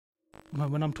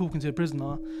when I'm talking to a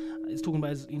prisoner, he's talking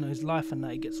about his, his life and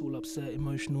that, he gets all upset,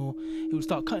 emotional. He would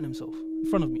start cutting himself in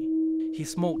front of me. He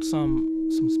smoked some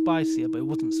spice here, but it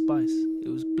wasn't spice. It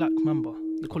was black mamba.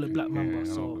 They call it black mamba.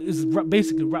 So it's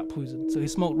basically rat poison. So he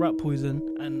smoked rat poison,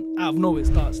 and out of nowhere, it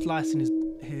starts slicing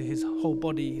his whole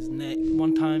body, his neck.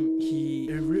 One time he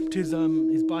ripped his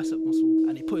bicep muscle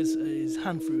and he put his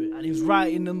hand through it, and he was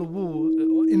writing on the wall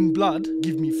in blood,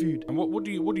 "Give me food." And what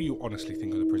do you honestly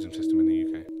think of the prison system in the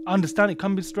UK? I understand it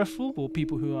can be stressful for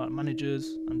people who are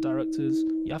managers and directors.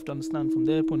 You have to understand from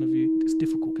their point of view, it's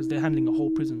difficult because they're handling a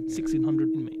whole prison, 1,600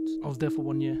 inmates. I was there for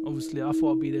 1 year. Obviously, I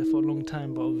thought I'd be there for a long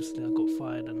time, but obviously I got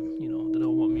fired, and they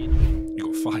don't want me anymore. You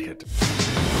got fired?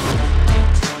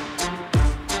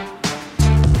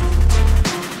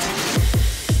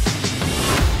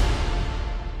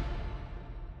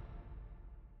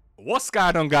 What's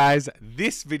going on, guys?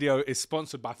 This video is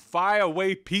sponsored by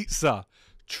Fireaway Pizza.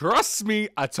 Trust me,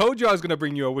 I told you I was going to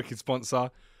bring you a wicked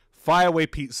sponsor. Fireaway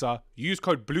Pizza. Use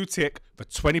code BlueTick for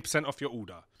 20% off your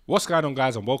order. What's going on,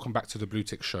 guys, and welcome back to the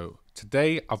BlueTick show.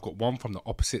 Today, I've got one from the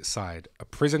opposite side, a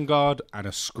prison guard and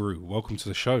a screw. Welcome to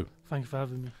the show. Thank you for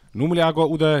having me. Normally, I got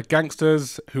all the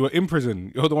gangsters who are in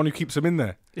prison. You're the one who keeps them in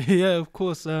there. Yeah, of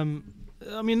course.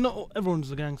 I mean, not everyone's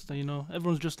a gangster,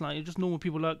 Everyone's just normal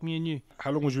people like me and you.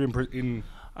 How long was you in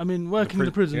I mean, working in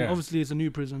the prison, yeah. Obviously it's a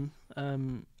new prison.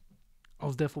 I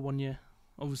was there for 1 year.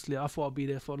 Obviously, I thought I'd be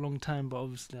there for a long time, but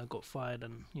obviously I got fired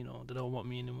and, they don't want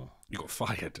me anymore. You got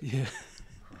fired? Yeah.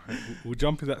 Right. We'll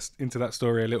jump into that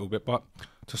story a little bit, but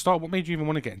to start, what made you even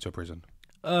want to get into a prison?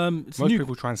 Most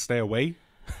people try and stay away.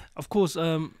 Of course,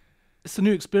 it's a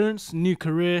new experience, new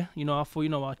career. I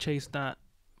thought, I chased that.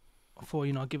 I thought,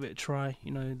 I'll give it a try.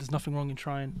 There's nothing wrong in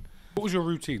trying. What was your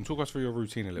routine? Talk us through your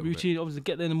routine a little bit. Routine, obviously,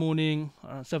 get there in the morning,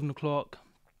 7 o'clock.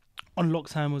 Unlock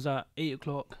time was at 8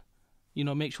 o'clock.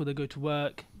 Make sure they go to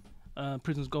work.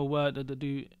 Prisoners go work. They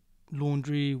do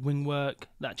laundry, wing work.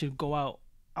 They actually go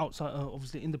outside,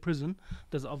 obviously, in the prison.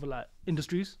 There's other,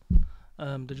 industries.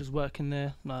 They just work in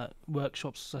there,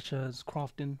 workshops such as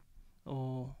crafting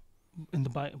or in the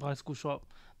bicycle shop.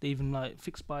 They even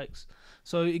fix bikes,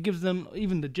 so it gives them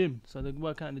even the gym. So they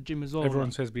work out in the gym as well.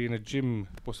 Everyone says being a gym,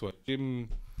 what's the word?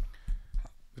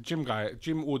 The gym guy,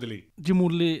 gym orderly. Gym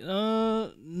orderly,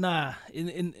 nah.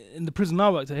 In the prison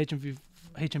I worked at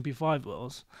HMP5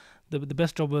 was the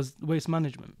best job was waste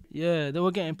management. Yeah, they were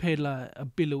getting paid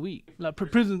 $1 bill a week.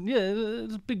 Prison, yeah,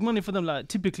 it's big money for them.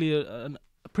 Typically a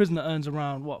prisoner earns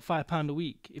around £5 a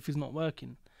week if he's not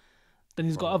working. Then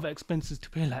he's got other expenses to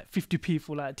pay 50p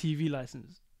for TV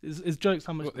license. It's jokes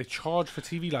how much. What, they charge for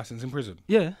TV license in prison?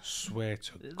 Yeah. Swear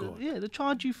to God. Yeah, they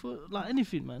charge you for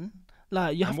anything, man.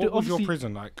 You have and to. What was your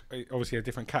prison like? Obviously, a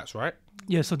different cats, right?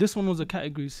 Yeah. So this one was a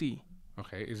category C.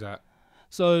 Okay, is that?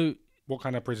 So. What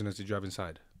kind of prisoners did you have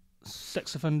inside?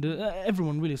 Sex offenders,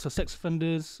 everyone really. So sex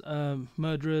offenders,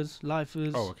 murderers,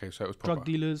 lifers. Oh, okay. So it was proper. Drug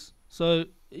dealers. So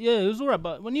yeah, it was alright.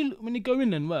 But when you go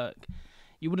in and work,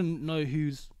 you wouldn't know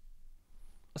who's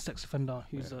a sex offender,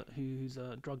 who's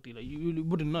a drug dealer. You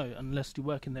wouldn't know unless you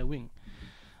work in their wing.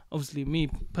 Obviously, me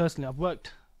personally, I've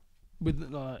worked with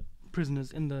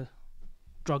prisoners in the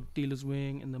drug dealers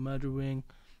wing, in the murder wing,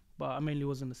 but I mainly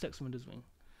was in the sex offenders wing.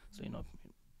 So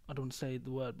I don't want to say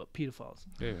the word, but pedophiles.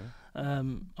 Yeah.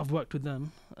 I've worked with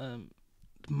them. The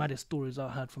maddest stories I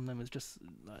heard from them is just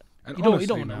and you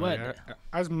don't want to work there.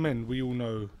 As men, we all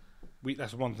know.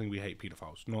 That's one thing we hate: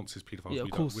 pedophiles, nonsense pedophiles. Yeah,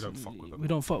 of course. We don't fuck with them. We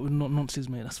don't fuck with nonsense,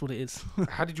 mate. That's what it is.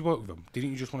 How did you work with them?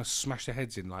 Didn't you just want to smash their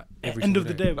heads in every end of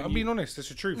the day? I'm being honest. That's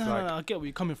the truth. No, I get where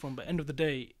you're coming from, but end of the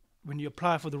day, when you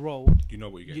apply for the role, you know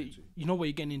what you're getting into. You know what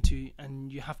you're getting into,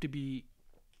 and you have to be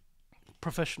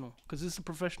professional because it's a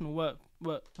professional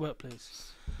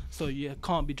workplace. So you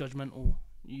can't be judgmental.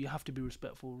 You have to be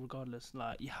respectful, regardless.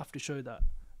 You have to show that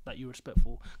you're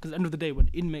respectful. Because at the end of the day, when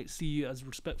inmates see you as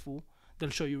respectful, they'll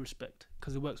show you respect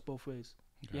because it works both ways.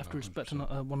 Yeah, you have to respect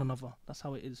one another. That's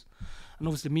how it is. And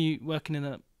obviously, me working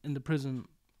in the prison,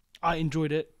 I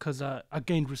enjoyed it because I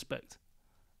gained respect,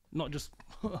 not just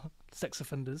sex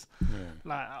offenders.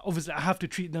 Yeah. Obviously, I have to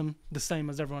treat them the same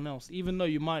as everyone else, even though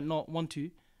you might not want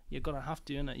to. You're gonna have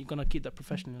to, innit? You're gonna keep that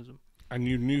professionalism. And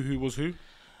you knew who was who?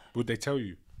 Would they tell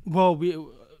you? Well,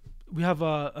 we have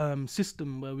a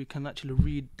system where we can actually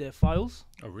read their files.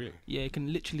 Oh, really? Yeah, you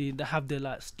can literally. They have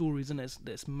their stories, and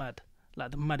it's mad.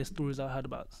 The maddest stories I heard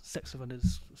about sex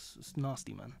offenders. It's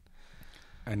nasty, man.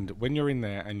 And when you're in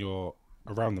there and you're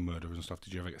around the murderers and stuff,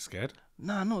 did you ever get scared?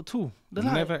 Nah, not at all.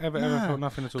 Never ever felt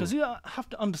nothing at all. Because you have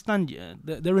to understand,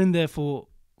 they're in there for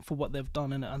what they've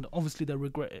done, and obviously they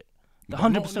regret it.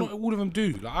 100%. Not all of them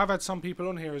do. I've had some people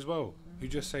on here as well who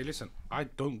just say, "Listen, I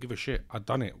don't give a shit. I've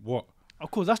done it. What?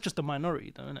 Of course, that's just a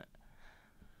minority, though, isn't it?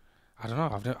 I don't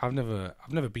know. I've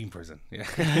never been prison.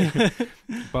 Yeah,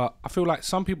 but I feel like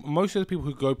some people, most of the people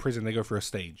who go prison, they go through a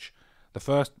stage. The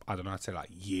first, I don't know, I'd say like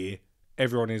year,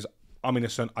 everyone is, I'm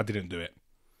innocent, I didn't do it.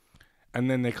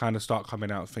 And then they kind of start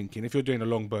coming out thinking, if you're doing a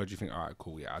long bird, you think, all right,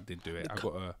 cool, yeah, I did do it. I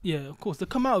got a... Yeah, of course. They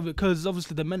come out of it because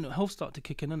obviously the mental health start to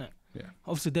kick in, innit? Yeah.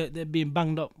 Obviously they're being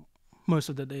banged up most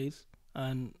of the days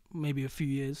and maybe a few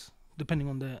years, depending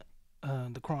on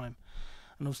the crime.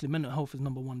 And obviously mental health is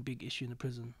number one big issue in the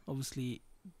prison. Obviously,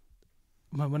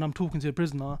 when I'm talking to a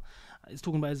prisoner, he's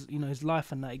talking about his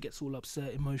life and that, he gets all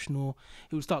upset, emotional.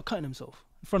 He will start cutting himself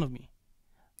in front of me.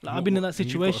 Like, I've been in that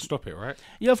situation. You've got to stop it, right?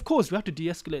 Yeah, of course, we have to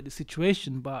de-escalate the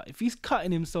situation. But if he's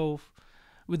cutting himself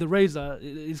with a razor,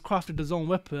 he's crafted his own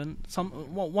weapon.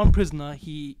 One prisoner,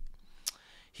 he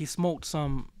smoked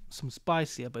some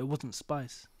spice here, but it wasn't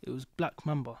spice. It was black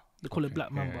mamba. They call it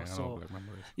black mamba. Yeah, so black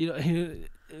mamba is. you know,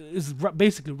 it's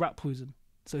basically rat poison.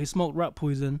 So he smoked rat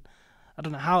poison. I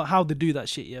don't know how they do that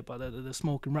shit yet, but they're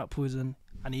smoking rat poison,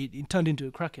 and he turned into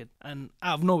a crackhead. And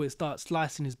out of nowhere, starts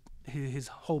slicing his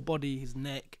whole body, his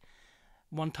neck.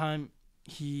 One time,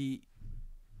 he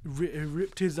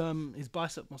ripped his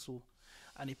bicep muscle,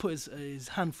 and he put his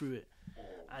hand through it,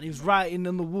 and he was writing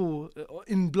on the wall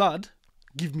in blood,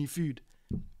 "Give me food."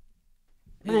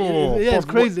 Oh, yeah, it's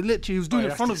Bob, crazy. Literally, he was doing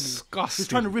it in front disgusting. of me. He was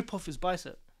trying to rip off his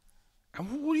bicep.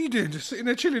 And what are you doing? Just sitting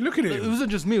there chilling, looking at him? It wasn't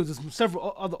just me. It was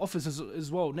several other officers as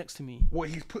well next to me. What,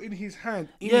 he's putting his hand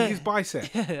in his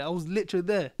bicep? Yeah, I was literally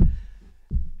there.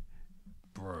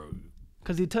 Bro.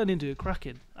 Because he turned into a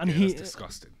crackhead. And That's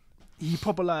disgusting. He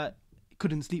probably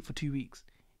couldn't sleep for 2 weeks.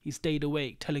 He stayed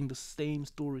awake telling the same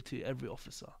story to every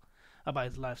officer about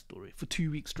his life story. For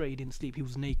 2 weeks straight, he didn't sleep. He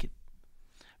was naked.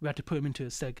 We had to put him into a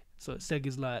seg. So a seg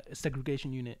is like a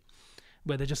segregation unit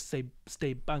where they just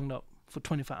stay banged up for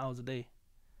 24 hours a day.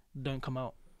 Don't come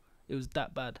out. It was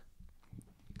that bad.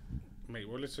 Mate,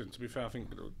 well, listen, to be fair, I think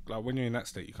like when you're in that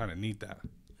state, you kind of need that.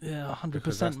 Yeah, 100%,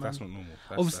 because man. That's not normal.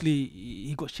 Obviously,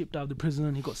 he got shipped out of the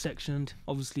prison. He got sectioned.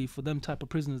 Obviously, for them type of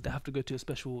prisoners, they have to go to a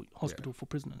special hospital for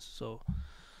prisoners. So,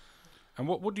 and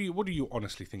what do you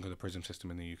honestly think of the prison system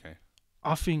in the UK?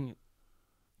 I think,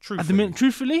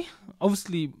 truthfully,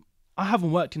 obviously, I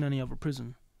haven't worked in any other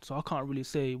prison, so I can't really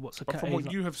say what's a. But from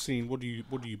what you have seen, what do you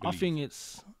believe? I think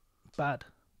it's bad.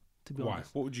 To be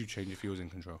honest. Why? What would you change if you was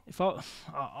in control? If I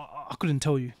couldn't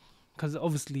tell you, because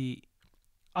obviously,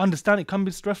 I understand it can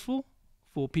be stressful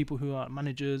for people who are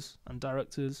managers and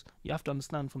directors. You have to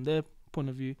understand from their point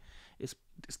of view, it's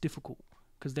difficult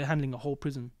because they're handling a whole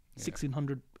prison,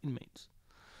 1,600 inmates.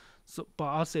 So, but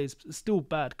I'll say it's still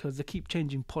bad because they keep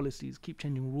changing policies, keep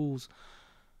changing rules.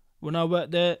 When I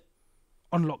worked there,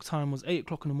 unlock time was 8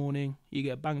 o'clock in the morning. You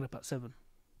get banged up at 7.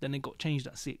 Then it got changed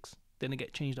at 6. Then it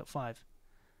get changed at 5.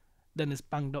 Then it's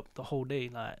banged up the whole day.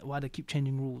 Like, why they keep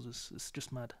changing rules? It's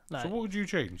just mad. Like, so what would you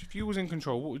change if you was in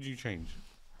control? What would you change?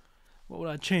 What would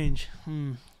I change?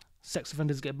 Sex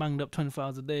offenders get banged up 24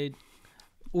 hours a day.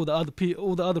 All the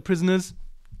other prisoners,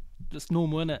 just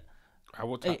normal, innit?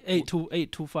 What 8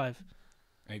 till 5.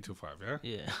 8 till 5, yeah.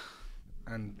 Yeah.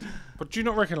 But do you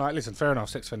not reckon? Like, listen, fair enough.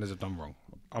 Sex offenders have done wrong.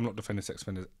 I'm not defending sex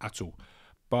offenders at all,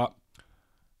 but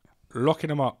locking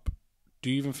them up. Do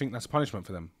you even think that's a punishment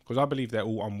for them? Because I believe they're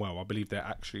all unwell. I believe they're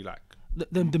actually like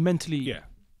they're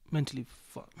mentally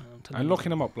fucked. And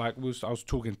locking them up, like I was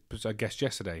talking to a guest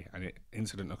yesterday, and an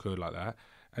incident occurred like that,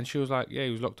 and she was like, "Yeah, he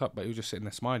was locked up, but he was just sitting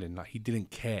there smiling, like he didn't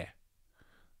care.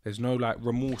 There's no like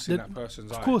remorse in that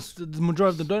person's eyes." Of course, the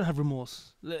majority of them don't have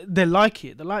remorse. They like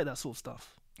it. They like that sort of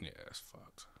stuff. Yeah, that's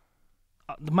fucked.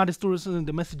 The maddest story is they're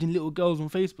messaging little girls on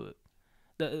Facebook.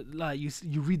 That like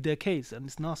you read their case and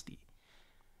it's nasty.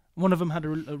 One of them had a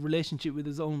relationship with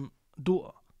his own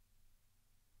daughter.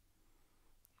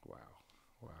 Wow.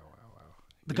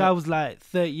 The guy was like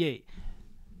 38.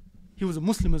 He was a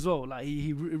Muslim as well. Like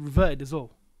he reverted as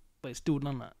well, but he's still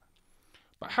done that.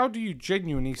 But how do you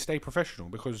genuinely stay professional?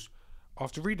 Because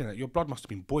after reading that, your blood must have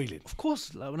been boiling. Of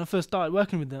course, like when I first started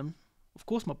working with them, of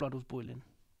course my blood was boiling.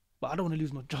 But I don't want to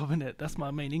lose my job, innit? That's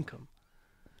my main income.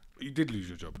 You did lose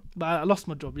your job. But I lost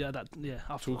my job. Yeah.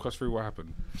 Talk us through what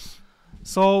happened.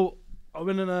 So I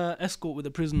went on an escort with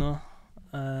a prisoner,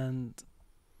 and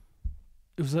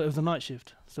it was a night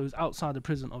shift. So it was outside the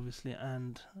prison, obviously,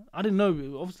 and I didn't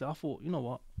know. Obviously, I thought, you know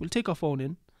what, we'll take our phone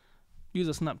in, use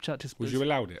a Snapchat to. Was you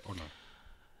allowed it or no?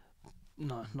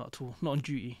 No, not at all. Not on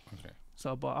duty. Okay.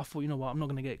 So, but I thought, you know what, I'm not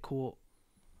gonna get caught.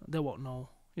 They won't know.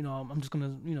 You know, I'm just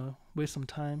gonna, waste some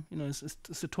time. You know, it's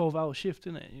a 12-hour shift,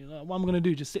 isn't it? You know, what I'm gonna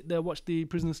do? Just sit there, watch the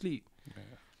prisoner sleep. Yeah.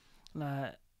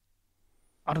 Like,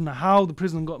 I don't know how the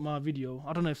prison got my video.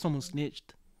 I don't know if someone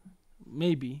snitched,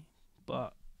 maybe,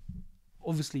 but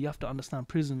obviously you have to understand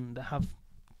prison. They have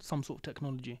some sort of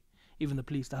technology. Even the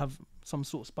police, they have some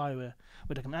sort of spyware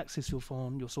where they can access your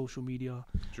phone, your social media.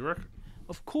 Do you reckon?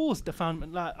 Of course, they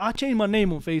found, like, I changed my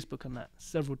name on Facebook and that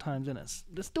several times, and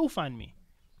they still find me.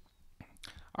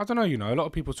 I don't know. You know, a lot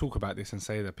of people talk about this and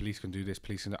say that police can do this,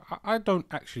 police can. I don't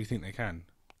actually think they can.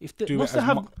 If they, once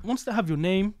they have your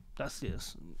name, that's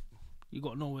it. You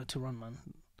got nowhere to run, man.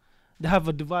 They have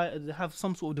a device. They have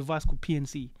some sort of device called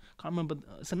PNC. Can't remember.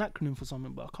 It's an acronym for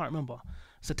something, but I can't remember.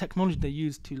 It's a technology they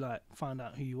use to like find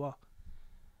out who you are.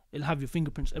 It'll have your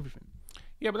fingerprints, everything.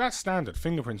 Yeah, but that's standard,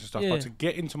 fingerprints and stuff. Yeah. But to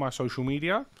get into my social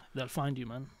media, they'll find you,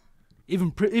 man.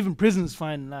 Even prisons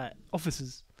find like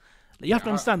officers. Like, you have to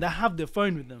understand, they have their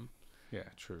phone with them. Yeah,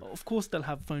 true. Of course, they'll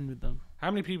have phone with them.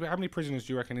 How many prisoners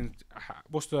do you reckon?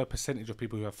 What's the percentage of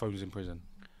people who have phones in prison?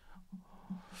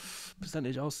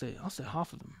 Percentage, I'll say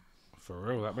half of them. For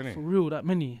real, that many? For real, that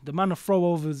many. The amount of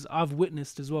throwovers I've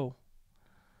witnessed as well.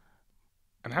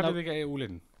 And how do they get it all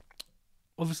in?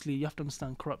 Obviously, you have to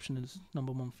understand corruption is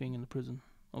number one thing in the prison.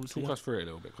 Obviously, talk us through it a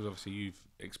little bit, because obviously you've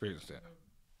experienced it.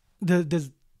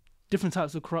 There's different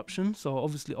types of corruption. So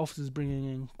obviously, officers bringing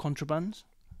in contraband,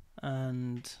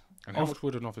 and how much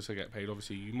would an officer get paid?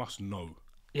 Obviously, you must know.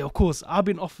 Yeah, of course. I've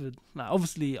been offered. Like,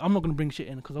 obviously, I'm not gonna bring shit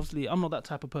in because obviously I'm not that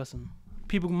type of person.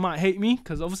 People might hate me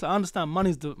because obviously I understand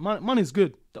money's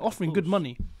good. They're offering good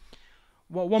money.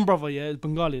 Well, one brother, yeah, is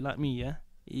Bengali like me, yeah.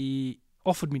 He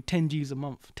offered me 10 G's a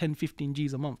month, 10, 15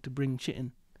 G's a month to bring shit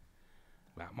in.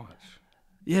 That much?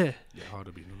 Yeah. Yeah, hard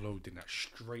to be loading that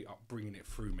straight up, bringing it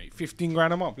through, mate. 15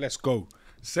 grand a month, let's go.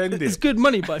 Send it. It's good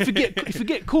money, but if you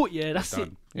get caught, yeah, that's it.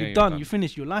 You're done. You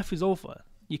finish. Your life is over.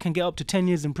 You can get up to 10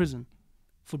 years in prison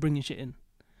for bringing shit in.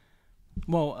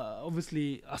 Well,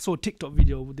 obviously, I saw a TikTok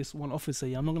video with this one officer.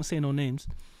 Yeah, I'm not gonna say no names.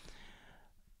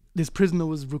 This prisoner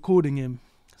was recording him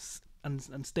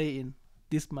and stating,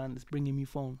 "This man is bringing me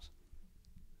phones."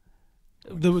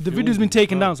 The video's been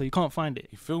taken down, so you can't find it.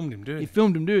 He filmed him doing it. He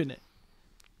filmed him doing it.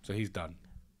 So he's done.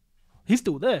 He's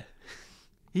still there.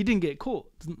 He didn't get caught.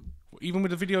 Even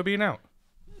with the video being out?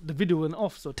 The video went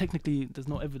off, so technically there's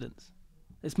no evidence.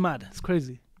 It's mad. It's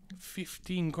crazy.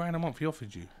 15 grand a month he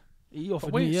offered you? He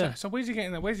offered me, yeah. So where's he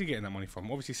getting that? Where's he getting that money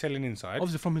from? Obviously selling inside.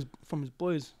 Obviously from his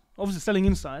boys. Obviously selling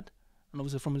inside, and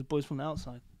obviously from his boys from the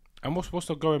outside. And what's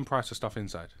the going price of stuff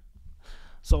inside?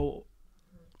 So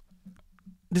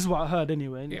this is what I heard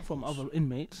anyway from other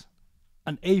inmates.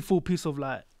 An A4 piece of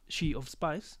like sheet of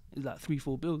spice is like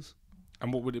 3-4 bills.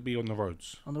 And what would it be on the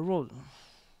roads? On the road,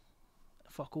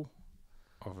 fuck all.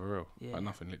 Oh, for real? Yeah. Like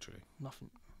nothing, literally. Nothing.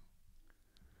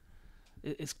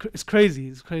 It's crazy.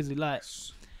 It's crazy. Like,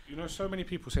 you know, so many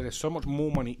people say there's so much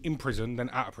more money in prison than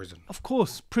out of prison. Of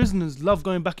course, prisoners love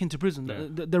going back into prison.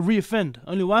 Yeah. They re-offend.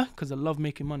 Only why? Because they love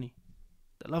making money.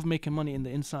 They love making money in the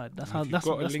inside. That's where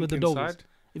the dough is.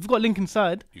 If you've got a link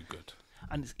inside, you're good.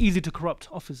 And it's easy to corrupt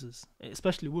officers,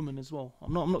 especially women as well.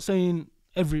 I'm not saying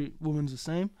every woman's the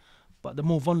same, but they're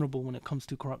more vulnerable when it comes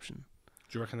to corruption.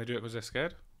 Do you reckon they do it because they're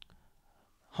scared?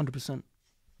 100%.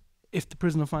 If the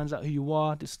prisoner finds out who you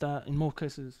are, in most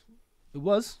cases, it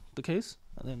was the case,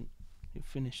 and then you're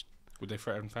finished. Would they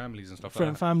threaten families and stuff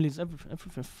threaten like that? families,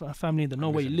 everything. Family, they know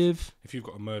where you live. If you've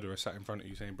got a murderer sat in front of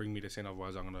you saying, bring me this in,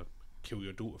 otherwise I'm going to kill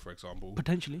your daughter, for example.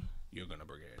 Potentially. You're going to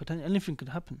bring it in. Anything could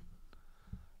happen.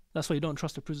 That's why you don't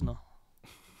trust a prisoner.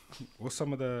 What's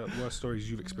some of the worst stories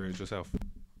you've experienced yourself?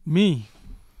 Me.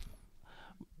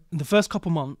 In the first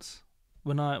couple months,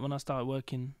 when I started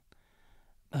working,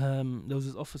 there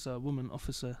was this woman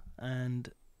officer,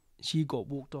 and she got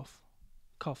walked off,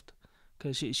 cuffed,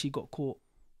 because she got caught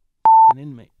an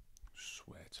inmate.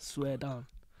 Swear down.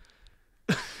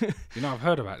 You know, I've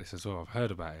heard about this as well. I've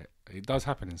heard about it. It does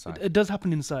happen inside. It does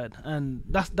happen inside, and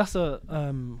that's a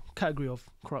category of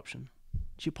corruption.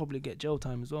 She'll probably get jail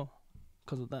time as well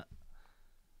because of that.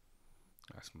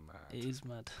 That's mad. It is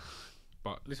mad.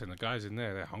 But listen, the guys in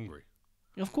there, they're hungry.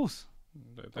 Yeah, of course.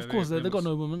 They got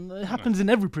no women. It happens in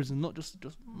every prison, not just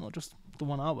the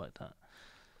one I worked at.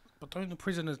 But don't the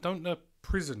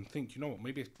prison think, you know what,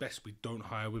 maybe it's best we don't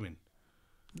hire women?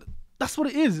 That's what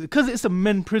it is. Because it's a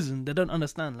men prison, they don't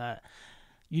understand, like,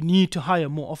 you need to hire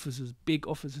more officers, big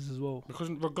officers as well.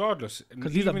 Because regardless,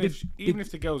 even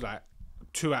if the girl's like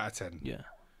 2 out of 10. Yeah.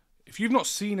 If you've not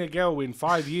seen a girl in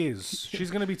 5 years, she's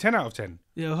going to be 10 out of 10.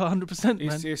 Yeah, 100%,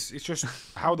 man. It's just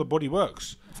how the body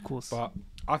works. Of course. But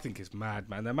I think it's mad,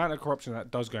 man. The amount of corruption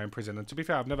that does go in prison. And to be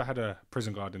fair, I've never had a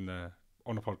prison guard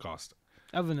on a podcast.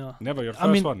 Haven't you? Never. You're the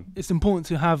first one. It's important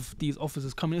to have these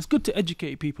officers come in. It's good to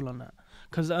educate people on that.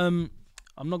 Because I'm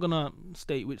not going to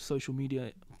state which social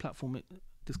media platform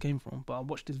this came from, but I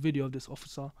watched this video of this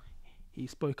officer. He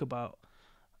spoke about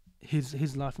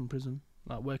his life in prison,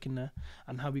 like working there,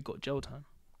 and how he got jail time.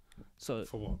 So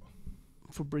For what?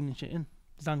 for bringing shit in,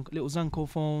 little Zanko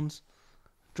phones,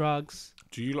 drugs.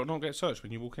 Do you lot not get searched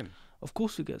when you walk in? Of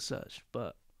course we get searched,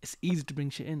 but it's easy to bring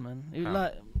shit in, man. How?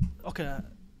 Like, okay, a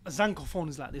Zanko phone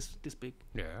is like this big.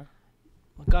 Yeah.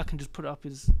 A guy can just put it up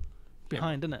his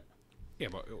behind, innit? Yeah,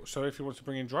 but so if you want to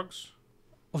bring in drugs?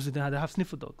 Obviously, they have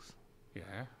sniffer dogs.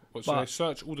 Yeah. Well, so But- they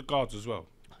search all the guards as well?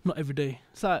 Not every day.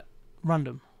 It's like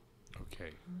random.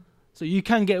 Okay. So you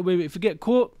can get away with it. If you get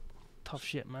caught, tough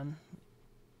shit, man.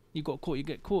 You got caught, you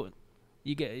get caught.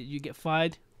 You get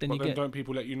fired, then But you then get... don't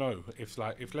people let you know? If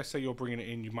let's say you're bringing it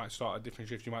in, you might start a different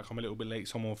shift, you might come a little bit late,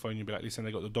 someone will phone you, be like, listen,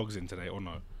 they got the dogs in today, or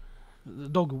no? The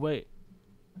dog will wait.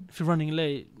 If you're running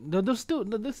late, they'll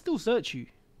still search you.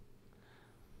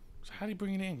 So how are you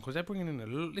bringing it in? Because they're bringing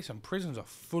in listen, prisons are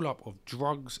full up of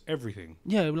drugs, everything.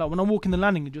 Yeah, like when I walk in the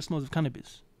landing, it just smells of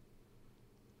cannabis.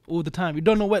 All the time. You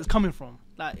don't know where it's coming from.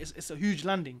 Like, it's a huge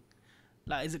landing.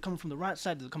 Like, is it coming from the right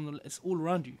side? Is it coming? It's all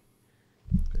around you.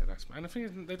 Yeah, and the thing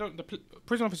is,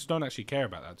 prison officers don't actually care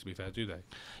about that, to be fair, do they?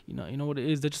 You know what it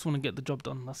is. They just want to get the job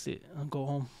done. That's it, and go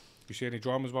home. You see any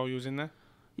dramas while you was in there?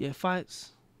 Yeah,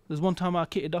 fights. There's one time I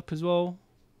kitted up as well.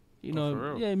 You Oh, know,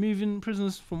 for real? yeah, moving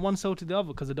prisoners from one cell to the other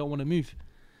because they don't want to move,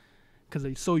 because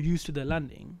they're so used to their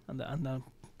landing and they're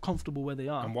comfortable where they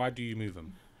are. And why do you move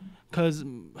them? Because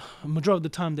majority of the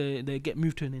time they get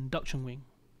moved to an induction wing.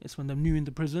 It's when they're new in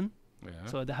the prison, Yeah.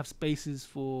 so they have spaces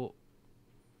for.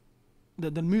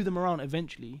 They'll move them around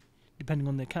eventually, depending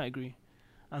on their category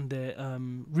and their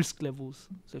risk levels.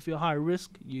 So if you're high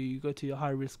risk, you go to your high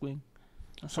risk wing.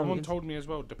 That's how it Someone is. told me as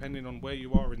well, depending on where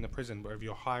you are in the prison, whether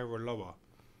you're higher or lower,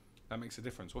 that makes a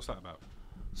difference. What's that about?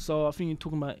 So I think you're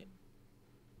talking about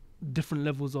different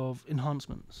levels of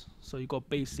enhancements. So you got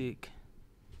basic,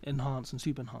 enhanced, and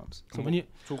super enhanced. So And when you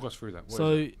talk us through that. What is so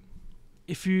it?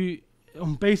 if you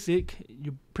on basic,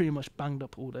 you're pretty much banged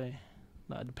up all day.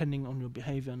 Like depending on your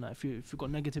behavior, and like if you've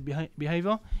got negative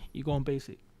behavior, you go on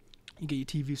basic. You get your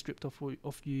TV stripped off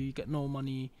you. You get no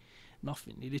money,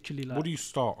 nothing. You literally like What do you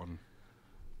start on?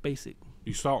 basic.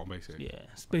 You start on basic. Yeah,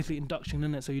 it's basically induction,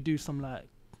 isn't it? So you do some like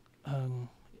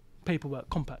paperwork,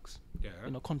 compacts, Yeah.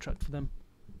 contract for them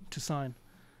to sign,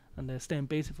 and they stay in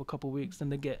basic for a couple of weeks. Then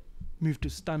they get moved to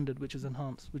standard, which is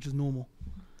enhanced, which is normal.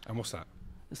 And what's that?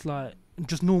 It's like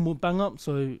just normal bang up,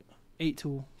 so 8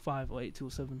 till 5 or 8 till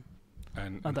 7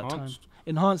 And at that time. enhanced?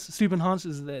 Enhanced, super enhanced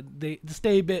is that they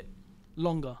stay a bit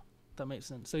longer. If that makes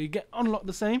sense. So you get unlocked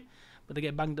the same, but they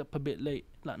get banged up a bit late,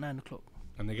 like 9 o'clock.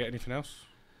 And they get anything else?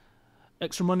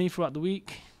 Extra money throughout the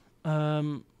week,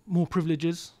 more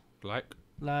privileges.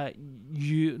 Like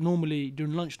you normally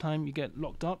during lunchtime you get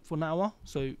locked up for an hour,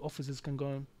 so officers can go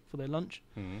in for their lunch.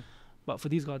 Mm-hmm. But for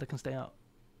these guys, they can stay out.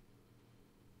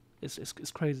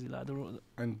 It's crazy. Like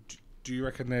And do you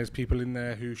reckon there's people in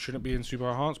there who shouldn't be in super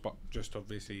enhanced, but just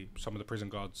obviously some of the prison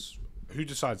guards? Who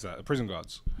decides that? The prison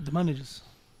guards? the managers.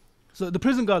 So the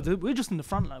prison guards, we're just in the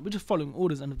front line. We're just following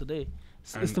orders. End of the day,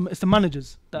 it's the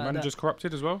managers. Managers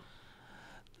corrupted as well?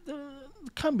 There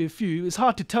can be a few. It's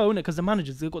hard to tell, innit? Because the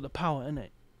managers, they've got the power, innit?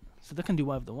 So they can do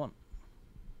whatever they want.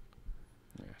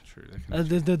 Yeah, true. They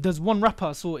can There's one rapper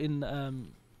I saw in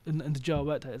the jail I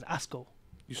worked at. It's Asco.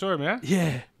 You saw him, yeah?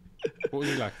 Yeah. What was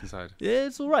he like inside? Yeah,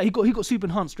 it's all right. He got super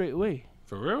enhanced straight away.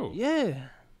 For real? Yeah.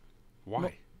 Why? No.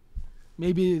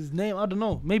 Maybe his name, I don't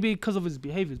know. Maybe because of his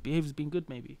behaviour. His behaviour's been good,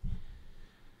 maybe.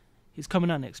 He's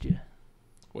coming out next year.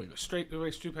 What, he got straight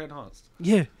away super enhanced?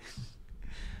 Yeah.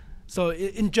 So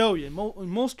in jail, yeah, in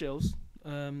most jails,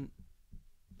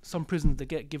 some prisons, they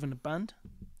get given a band,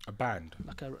 A band?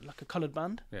 like a coloured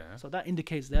band. Yeah. So that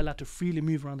indicates they're allowed to freely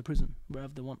move around the prison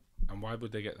wherever they want. And why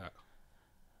would they get that?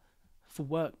 For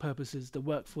work purposes, they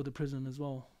work for the prison as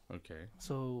well. Okay.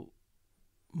 So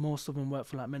most of them work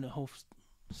for like mental health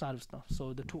side of stuff.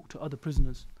 So they talk to other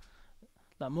prisoners.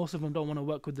 Like most of them don't want to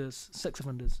work with the sex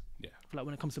offenders. Yeah. Like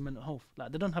when it comes to mental health,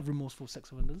 like they don't have remorse for sex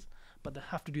offenders, but they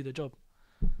have to do their job.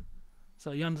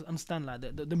 So you understand, like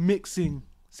the mixing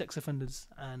sex offenders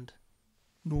and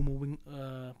normal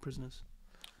prisoners.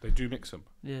 They do mix them?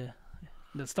 Yeah,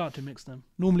 they start to mix them.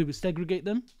 Normally we segregate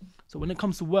them. So when it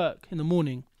comes to work in the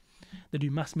morning, they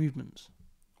do mass movements.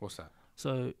 What's that?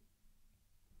 So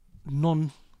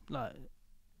like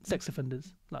sex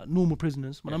offenders, like normal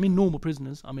prisoners. When I Yeah. mean normal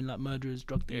prisoners, I mean like murderers,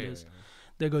 drug Yeah, dealers. yeah, yeah.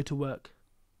 They go to work.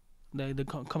 They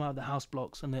come out of the house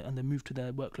blocks and they move to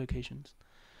their work locations.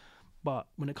 But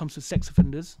when it comes to sex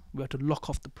offenders, we have to lock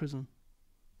off the prison.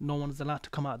 No one is allowed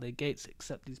to come out their gates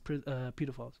except these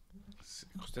paedophiles.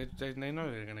 Because they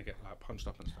know they're going to get like punched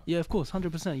up and stuff. Yeah, of course,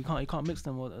 100%. You can't mix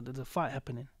them, or there's a fight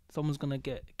happening. Someone's gonna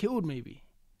get killed, maybe.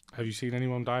 Have you seen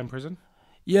anyone die in prison?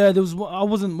 Yeah, there was. I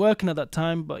wasn't working at that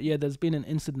time, but yeah, there's been an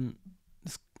incident.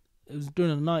 It was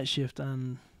during a night shift,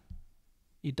 and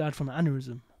he died from an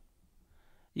aneurysm.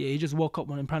 Yeah, he just woke up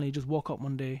apparently he just woke up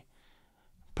one day,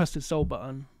 pressed his cell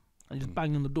button, and just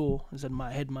banged on the door and said,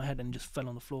 my head, and just fell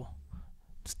on the floor.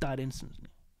 Just died instantly.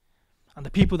 And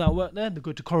the people that work there, they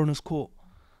go to coroner's court.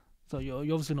 So you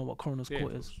obviously know what coroner's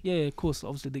court is. Yeah, of course.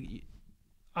 Obviously,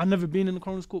 I've never been in the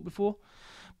coroner's court before,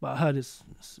 but I heard it's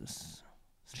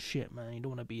shit, man. You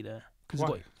don't want to be there because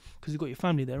you got your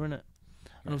family there, innit?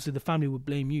 And obviously the family would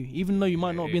blame you, even though you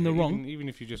might not be in the wrong. Even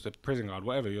if you're just a prison guard,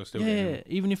 whatever, you're still. Yeah,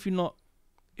 even if you're not,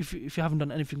 if you haven't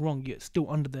done anything wrong, you're still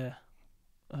under their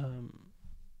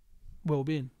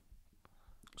well-being.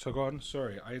 So go on.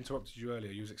 Sorry, I interrupted you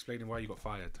earlier. You was explaining why you got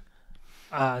fired.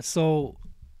 So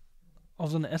I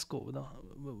was on the escort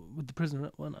with the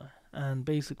prisoner, weren't I? And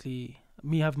basically,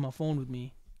 me having my phone with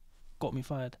me got me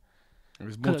fired.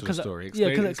 There's more to the story.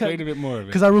 Explain a bit more of it.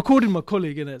 Because I recorded my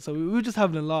colleague in it, so we were just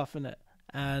having a laugh in it.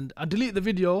 And I deleted the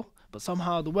video, but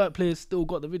somehow the workplace still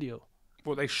got the video.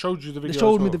 Well, they showed you the video. They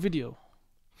showed me the video.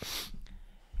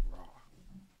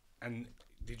 And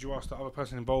did you ask the other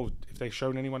person involved if they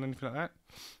shown anyone anything like that?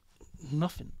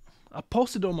 Nothing. I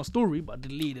posted it on my story, but I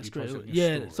deleted it straight away.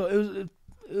 Yeah, so it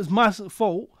was my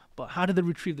fault. But how did they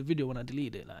retrieve the video when I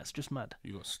deleted it? Like, it's just mad.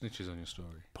 You got snitches on your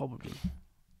story. Probably.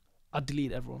 I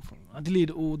deleted everyone from. I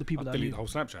deleted all the people that. Delete the whole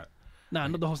Snapchat. Nah,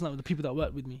 not the whole Snapchat. The people that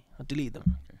worked with me, I deleted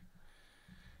them. Okay.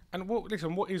 And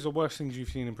what is the worst things you've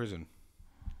seen in prison?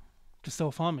 Just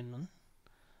self-harming, man.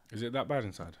 Is it that bad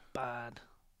inside? Bad.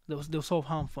 They'll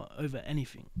self-harm for over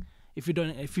anything. If you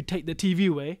take the TV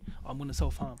away, I'm gonna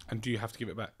self-harm. And do you have to give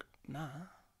it back? Nah.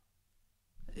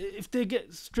 If they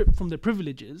get stripped from their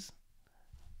privileges,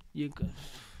 it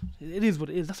is what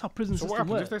it is. That's how prison system works. So what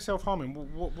happens if they're self-harming?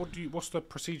 What's the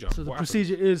procedure? So the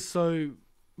procedure is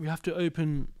we have to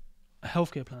open a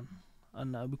healthcare plan,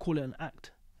 and we call it an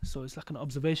ACT. So it's like an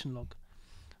observation log,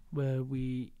 where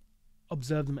we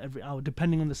observe them every hour,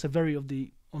 depending on the severity of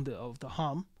the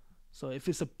harm. So if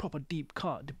it's a proper deep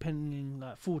cut, depending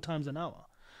like 4 times an hour.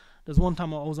 There's one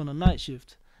time I was on a night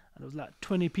shift, and it was like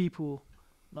 20 people.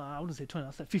 No, I wouldn't say 20. I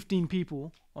said 15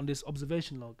 people on this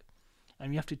observation log,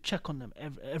 and you have to check on them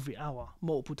every hour,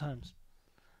 multiple times.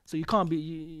 So you can't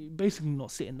you're basically not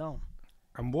sitting down.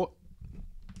 And what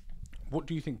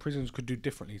do you think prisons could do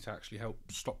differently to actually help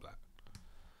stop that?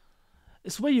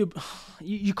 It's where you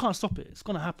can't stop it. It's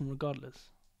gonna happen regardless.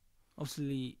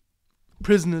 Obviously,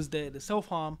 prisoners they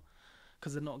self-harm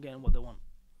because they're not getting what they want,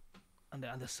 and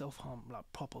they self-harm like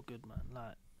proper good, man.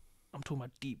 Like I'm talking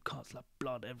about deep cuts, like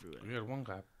blood everywhere. We had one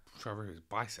guy try to rip his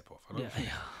bicep off.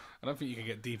 I don't think you can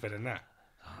get deeper than that.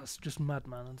 It's just mad,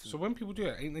 man. So when people do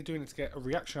it, ain't they doing it to get a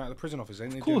reaction out of the prison office?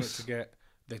 Ain't they doing it to get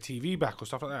their TV back or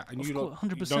stuff like that? And you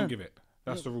don't give it.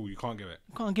 That's the rule. You can't give it.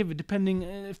 You can't give it, depending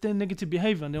if they're negative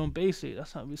behaviour and they're on basic.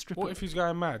 That's how we strip it. What if he's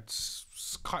going mad,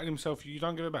 cutting himself? You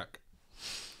don't give it back.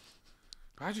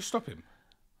 How'd you stop him?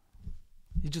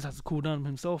 He just has to cool down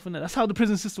himself, innit? That's how the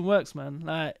prison system works, man.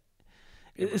 Like,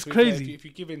 it's crazy. If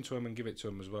you give in to him and give it to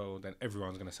him as well, then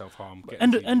everyone's gonna self-harm.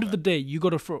 End of the day, you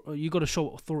gotta show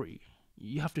authority.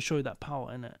 You have to show that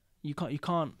power, innit? You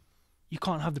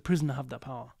can't have the prisoner have that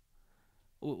power,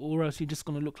 or else you're just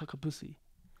gonna look like a pussy.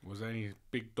 Was there any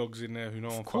big dogs in there who no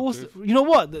one fucked with? Of course. You know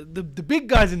what? The big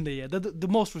guys in there, yeah, they're the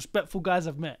most respectful guys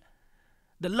I've met.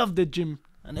 They love their gym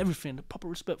and everything. They're proper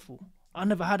respectful. I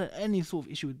never had any sort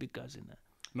of issue with big guys in there.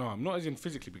 No, I'm not as in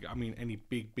physically big. I mean any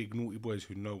big naughty boys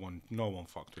who no one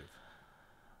fucked with.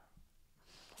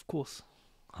 Of course,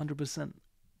 100%.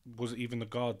 Was it even the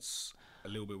guards a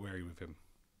little bit wary with him?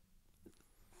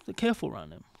 They're careful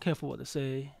around him. Careful what they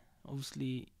say.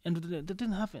 Obviously, end of the day, they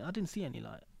didn't have it. I didn't see any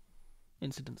like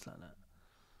incidents like that.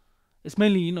 It's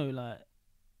mainly like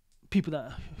people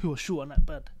who are short and that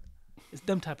bad. It's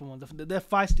them type of ones. They're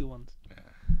feisty ones. Yeah,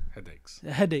 headaches.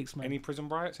 They're headaches, man. Any prison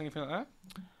riots, anything like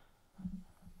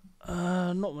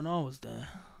that? Not when I was there.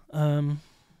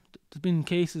 There's been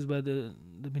cases where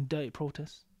there've been dirty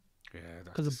protests. Yeah,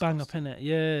 because of bang up in it.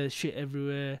 Yeah, shit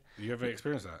everywhere. You ever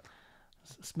experienced that?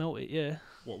 Smelt it, yeah.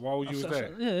 What? While you was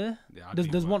there? Yeah.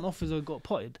 There's one officer who got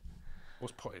potted.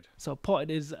 What's potted? So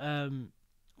potted is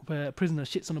where a prisoner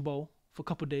shits on a bowl for a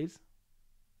couple of days,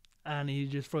 and he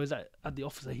just throws that at the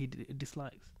officer he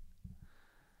dislikes.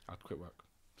 I'd quit work.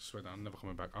 I swear that I'm never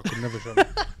coming back. I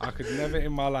could never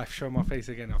in my life show my face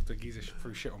again after geezer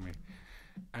threw shit on me.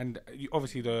 And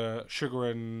obviously the sugar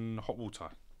and hot water.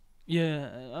 Yeah,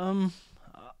 an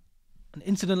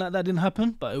incident like that didn't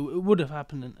happen, but it would have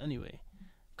happened anyway,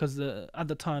 because at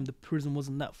the time the prison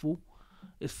wasn't that full.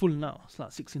 It's full now. It's like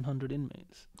 1,600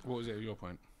 inmates. What was it at your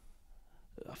point?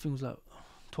 I think it was like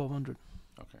 1,200.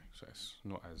 Okay, so it's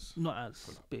not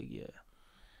as big, yeah.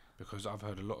 Because I've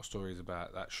heard a lot of stories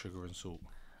about that sugar and salt,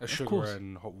 Of sugar course.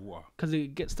 and hot water. Because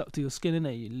it gets stuck to your skin,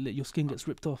 innit? Your skin gets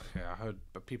ripped off. Yeah, I heard,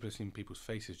 but people have seen people's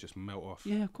faces just melt off.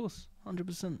 Yeah, of course,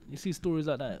 100%. You see stories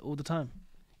like that all the time,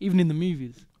 even in the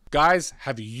movies. Guys,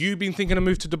 have you been thinking of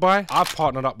move to Dubai? I've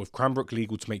partnered up with Cranbrook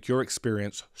Legal to make your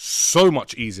experience so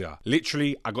much easier.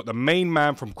 Literally, I got the main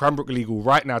man from Cranbrook Legal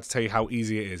right now to tell you how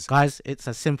easy it is. Guys, it's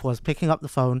as simple as picking up the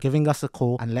phone, giving us a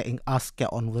call and letting us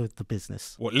get on with the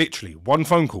business. What, literally, one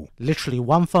phone call? Literally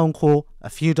one phone call, a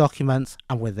few documents,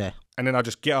 and we're there. And then I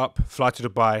just get up, fly to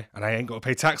Dubai, and I ain't got to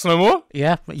pay tax no more?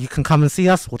 Yeah, you can come and see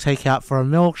us. We'll take you out for a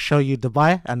meal, show you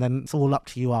Dubai, and then it's all up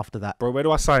to you after that. Bro, where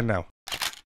do I sign now?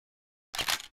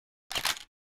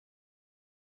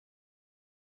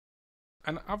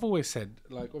 And I've always said,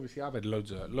 like, obviously I've had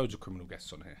loads of criminal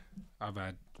guests on here. I've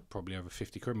had probably over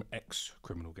 50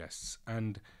 ex-criminal guests.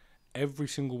 And every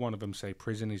single one of them say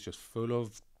prison is just full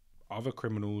of other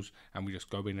criminals and we just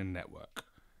go in and network.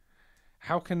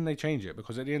 How can they change it?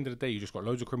 Because at the end of the day, you just got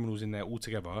loads of criminals in there all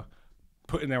together,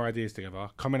 putting their ideas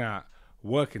together, coming out,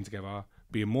 working together,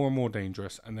 being more and more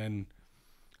dangerous. And then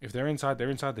if they're inside,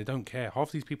 they don't care.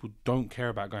 Half these people don't care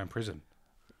about going to prison.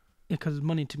 Yeah, because there's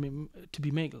money to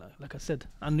be made, like I said.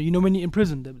 And you know, when you're in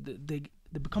prison,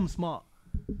 they become smart.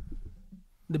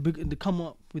 They come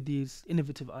up with these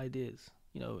innovative ideas.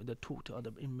 You know, they talk to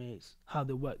other inmates, how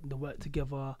they work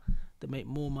together. They make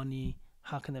more money.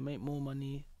 How can they make more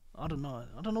money? I don't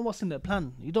know what's in their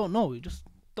plan. You don't know. You just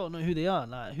don't know who they are,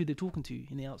 like who they're talking to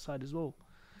in the outside as well.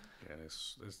 Yeah,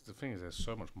 there's the thing is, there's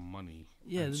so much money.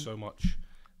 Yeah, and so much.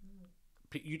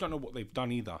 You don't know what they've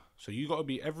done either. So you got to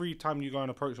be, every time you go and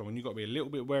approach someone, you got to be a little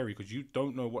bit wary because you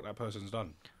don't know what that person's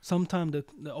done. Sometimes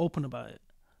they're open about it.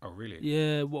 Oh, really?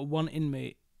 Yeah, one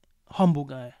inmate, humble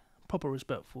guy, proper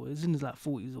respectful. He's in his like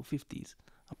 40s or 50s.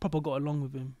 I proper got along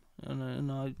with him.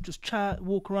 And I just chat,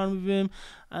 walk around with him.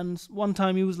 And one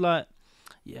time he was like,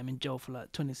 yeah, I'm in jail for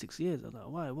like 26 years. I was like,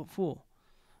 why? What for?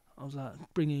 I was like,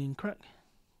 bringing in crack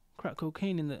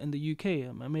cocaine in the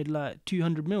UK. I made like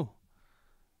 200 mil.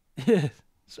 Yeah,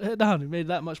 straight down. He made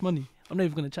that much money. I'm not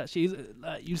even gonna chat shit. He's,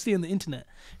 like you see on the internet,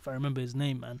 if I remember his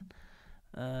name,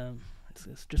 man.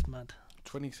 It's just mad.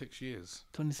 26 years.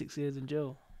 26 years in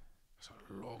jail. It's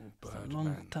a long bird, It's a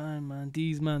long time, man.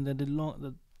 These man, they're the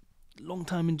long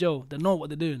time in jail. They know what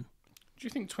they're doing. Do you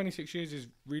think 26 years is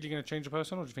really gonna change a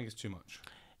person, or do you think it's too much?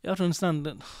 You have to understand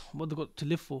that what they got to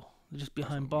live for. They're just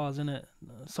behind bars, innit?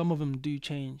 Some of them do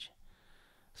change,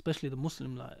 especially the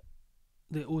Muslim. Like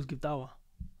they always give dawah.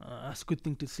 That's a good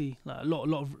thing to see. Like a lot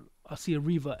of I see a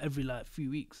revert every like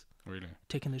few weeks. Really?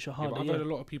 Taking the shahada. Yeah, but I've heard a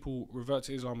lot of people revert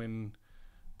to Islam in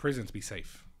prison to be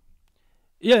safe.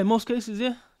 Yeah, in most cases,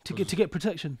 yeah, to get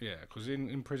protection. Yeah, because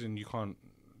in prison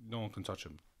no one can touch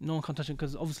them. No one can touch them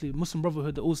because obviously Muslim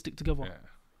Brotherhood, they all stick together. Yeah.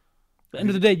 At the end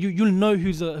of the day, you'll know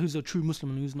who's a true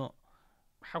Muslim and who's not,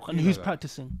 How can and you who's know that?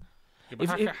 practicing. Yeah,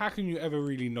 but how can you ever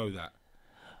really know that?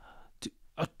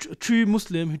 A true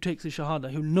Muslim who takes the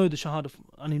shahada, he'll know the shahada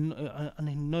and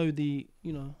he'll know the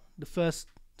the first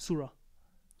surah.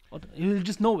 He'll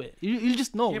just know it. He'll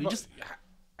just know. Yeah,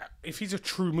 if he's a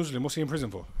true Muslim, what's he in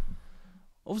prison for?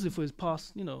 Obviously for his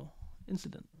past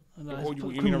incident. And Yeah, his you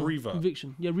mean a criminal revert?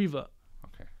 Conviction. Yeah, revert.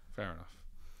 Okay, fair enough.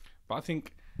 But I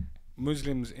think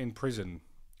Muslims in prison.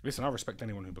 Listen, I respect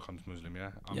anyone who becomes Muslim.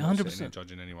 Yeah, I'm Yeah, not 100%. sitting there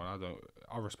judging anyone.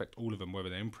 I respect all of them, whether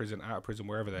they're in prison, out of prison,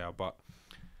 wherever they are. But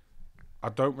I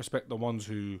don't respect the ones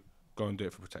who go and do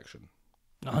it for protection.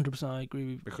 100%, I agree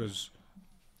with you. Because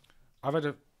I've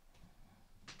had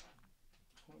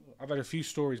a few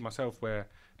stories myself where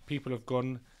people have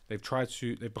gone, they've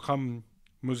become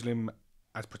Muslim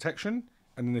as protection,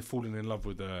 and then they've fallen in love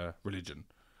with the religion,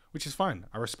 which is fine.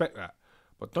 I respect that.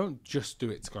 But don't just do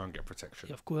it to go and get protection.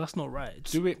 Yeah, of course, that's not right.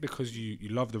 Do it because you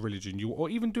love the religion, or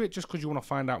even do it just because you want to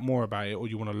find out more about it, or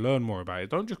you want to learn more about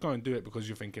it. Don't just go and do it because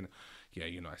you're thinking, yeah,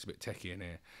 it's a bit techie in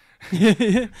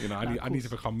here. I need to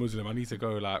become Muslim. I need to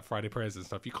go like Friday prayers and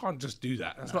stuff. You can't just do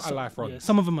that. That's not how life runs. Yeah,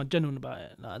 some of them are genuine about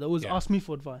it. Like, they always ask me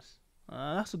for advice.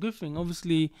 That's a good thing.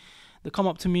 Obviously, they come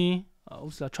up to me.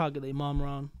 Obviously, I try to get the imam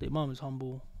around. The imam is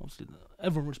humble. Obviously,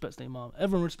 everyone respects the imam.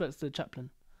 Everyone respects the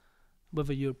chaplain.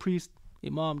 Whether you're a priest,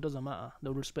 imam, doesn't matter.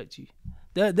 They'll respect you.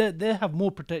 They have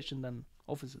more protection than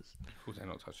officers. Of course, they're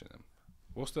not touching them.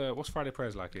 What's Friday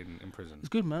prayers like in prison? It's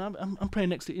good, man. I'm praying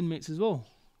next to inmates as well.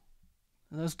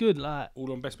 And that's good. Like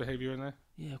all on best behaviour in there.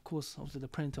 Yeah, of course. Obviously, they're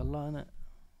praying to Allah, innit?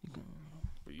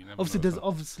 But you never Obviously, know, there's son.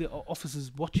 obviously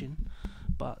officers watching,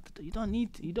 but you don't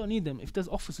need them. If there's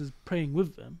officers praying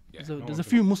with them, Yeah, there's a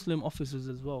few Muslim officers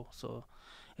as well. So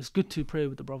it's good to pray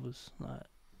with the brothers. Like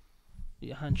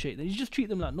your handshake. Then you just treat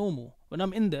them like normal. When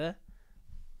I'm in there,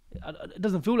 it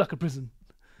doesn't feel like a prison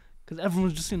because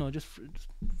everyone's just just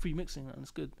free mixing and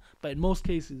it's good. But in most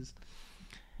cases,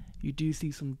 you do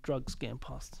see some drugs getting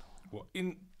passed. What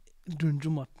during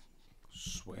Jummah?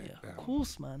 Swear Yeah, down. of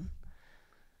course, man.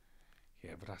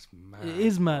 Yeah, but that's mad. It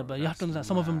is mad, bro. but you have to understand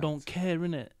some of them don't care,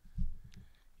 innit?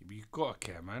 You gotta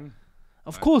care, man.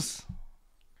 Of course.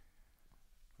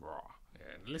 Raw. Yeah.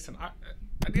 Listen,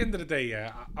 at the end of the day,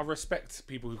 yeah, I respect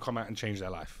people who come out and change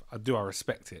their life. I do. I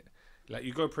respect it. Like,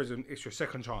 you go to prison, it's your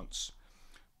second chance.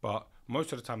 But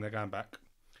most of the time they're going back.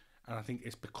 And I think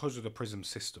it's because of the prison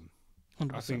system.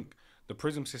 100%. I think the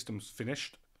prison system's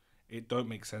finished. It don't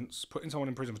make sense. Putting someone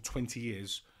in prison for 20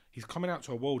 years, he's coming out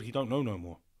to a world he don't know no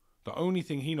more. The only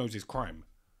thing he knows is crime.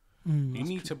 You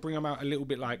need to bring him out a little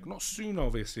bit, like, not soon,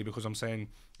 obviously, because I'm saying,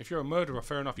 if you're a murderer,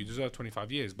 fair enough, you deserve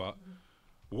 25 years, but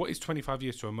what is 25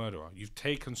 years to a murderer? You've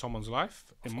taken someone's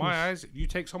life. In my eyes, if you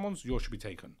take someone's, yours should be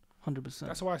taken. 100%.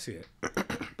 That's how I see it.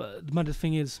 But the maddest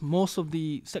thing is, most of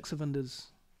the sex offenders,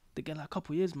 they get like a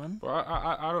couple years, man. But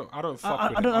I don't fuck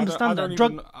with it. I don't understand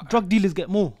that. Drug dealers get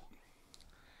more.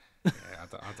 Yeah,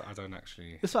 I don't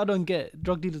actually. That's what I don't get.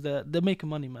 Drug dealers, they're making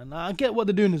money, man. I get what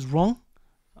they're doing is wrong.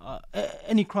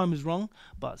 Any crime is wrong,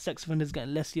 but sex offenders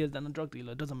getting less years than a drug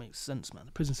dealer. It doesn't make sense, man.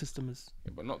 The prison system is...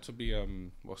 Yeah, but not to be,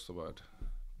 what's the word?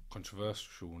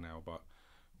 Controversial now, but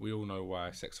we all know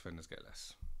why sex offenders get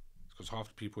less. It's because half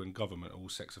the people in government are all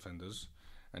sex offenders,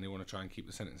 and they want to try and keep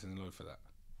the sentencing low for that.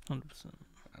 100%.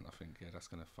 And I think, yeah, that's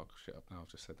going to fuck shit up now. I've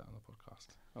just said that on the podcast.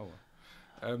 Oh,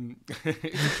 well.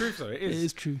 It's the truth, though. It is. It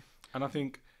is true. And I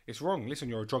think it's wrong. Listen,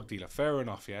 you're a drug dealer. Fair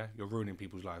enough, yeah? You're ruining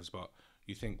people's lives, but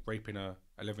you think raping a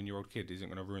 11-year-old kid isn't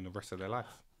going to ruin the rest of their life?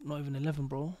 Not even 11,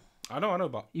 bro. I know,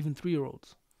 but... Even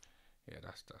 3-year-olds. Yeah,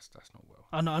 that's not well.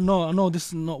 I know this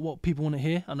is not what people want to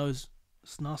hear. I know it's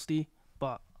nasty,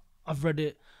 but I've read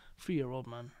it. 3-year-old,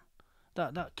 man.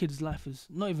 That kid's life is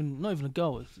not even a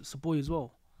girl. It's a boy as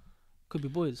well. Could be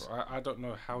boys. I don't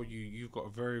know how you've got a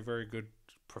very, very good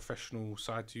professional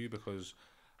side to you, because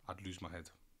I'd lose my head.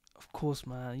 Of course,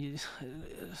 man.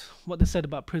 What they said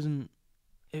about prison,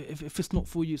 if it's not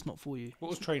for you, it's not for you. What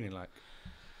was training like?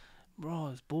 Bro,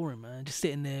 it's boring, man. Just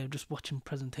sitting there, just watching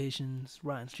presentations,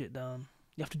 writing shit down.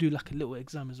 You have to do like a little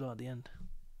exam as well at the end.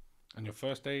 And your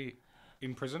first day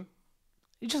in prison?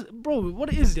 Bro, what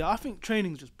it is, I think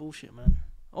training's just bullshit, man.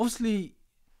 Obviously,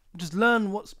 just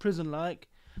learn what's prison like,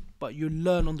 but you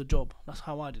learn on the job. That's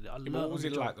how I did it. What was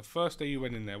it like? The first day you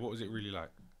went in there, what was it really like?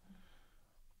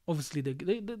 Obviously,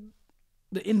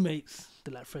 the inmates,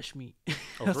 they're like fresh meat.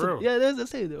 Oh, for real? Yeah, they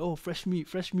say, fresh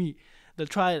meat. They'll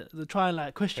try and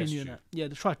like question you and that. Yeah,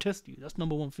 they try to test you. That's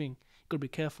number one thing. You gotta be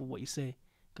careful what you say,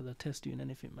 because they'll test you and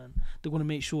anything, man. They're gonna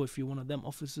make sure if you're one of them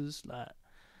officers, like,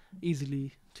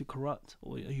 easily to corrupt,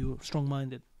 or you're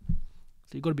strong-minded.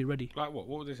 So you gotta be ready. Like what?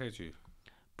 What would they say to you?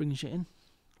 Bringing shit in.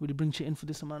 Would you bring shit in for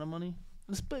this amount of money?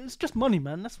 It's just money,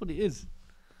 man. That's what it is.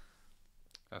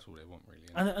 That's all they want, really.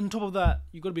 And on top of that,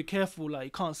 you gotta be careful. Like,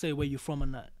 you can't say where you're from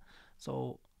and that.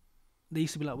 So they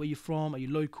used to be like, "Where you from? Are you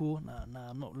local?" Nah,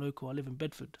 I'm not local. I live in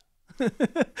Bedford. I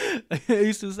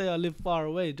used to say I live far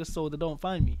away just so they don't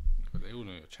find me. But they all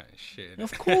know you're chatting shit.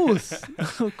 Of course,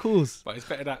 of course. But it's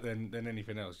better that than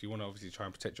anything else. You want to obviously try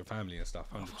and protect your family and stuff.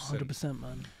 100%. 100%,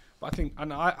 man. But I think,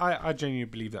 and I genuinely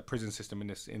believe that prison system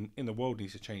in the world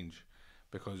needs to change,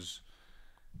 because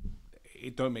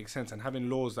it don't make sense. And having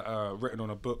laws that are written on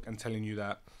a book and telling you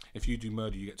that if you do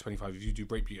murder you get 25, if you do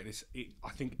rape you get this. I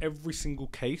think every single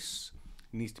case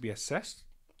needs to be assessed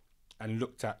and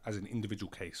looked at as an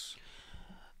individual case.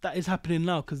 That is happening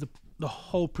now, because the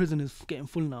whole prison is getting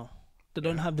full now. They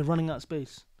don't have the running out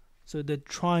space. So they're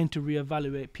trying to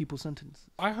reevaluate people's sentences.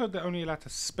 I heard they're only allowed to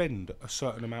spend a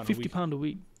certain amount a week. £50 a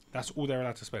week. That's all they're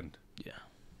allowed to spend? Yeah.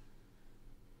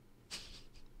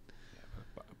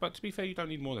 But to be fair, you don't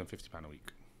need more than £50 a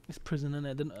week. It's prison,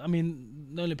 innit? I mean,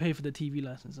 they only pay for the TV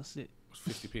license. That's it. It's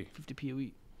 50p. 50p a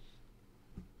week.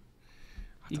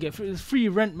 You get free, it's free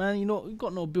rent, man. You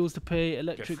got no bills to pay.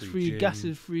 Electric's free, gas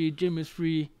is free, gym is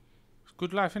free. It's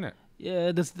good life, innit?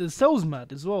 Yeah, the cell's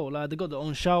mad as well. Like, they got their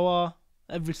own shower.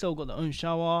 Every cell got their own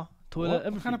shower, toilet,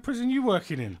 everything. What kind of prison you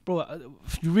working in? Bro,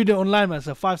 you read it online, man. It's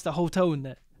a 5-star hotel in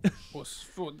there.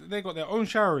 They got their own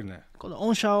shower in there? Got their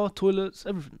own shower, toilets,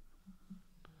 everything.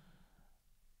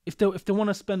 If they want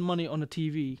to spend money on a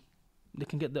TV, they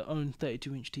can get their own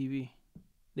 32-inch TV.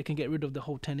 They can get rid of the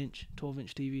whole 10-inch,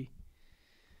 12-inch TV.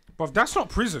 But that's not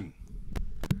prison.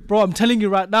 Bro, I'm telling you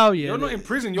right now, yeah. You're not in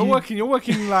prison. You're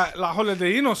working like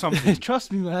Holiday Inn or something.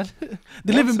 Trust me, man.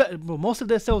 They live in better. Bro, most of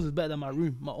their cells is better than my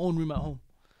own room at home.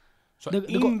 So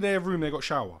in their room, they got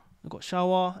shower. They got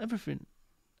shower, everything.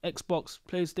 Xbox,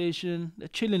 PlayStation. They're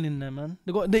chilling in there, man.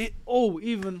 They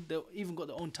even got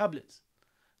their own tablets,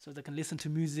 so they can listen to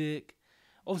music.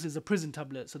 Obviously, it's a prison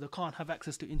tablet, so they can't have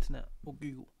access to internet or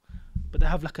Google, but they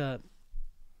have like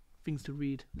things to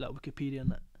read, like Wikipedia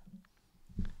and that.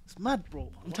 It's mad,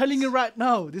 bro. I'm telling you right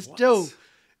now, this jail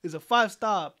is a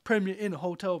 5-star Premier Inn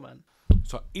hotel, man.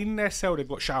 So in their cell, they've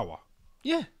got shower.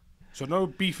 Yeah. So no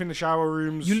beef in the shower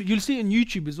rooms. You'll see it on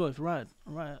YouTube as well. If you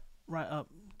right up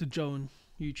the Joe on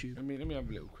YouTube. Let me have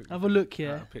a little quick. Have a look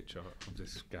here. A picture of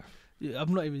this gaff. Yeah,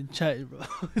 I'm not even chatting, bro.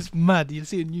 It's mad. You'll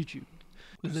see it on YouTube.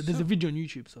 There's a video on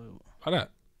YouTube, so. Like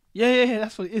that? Yeah.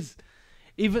 That's what it is.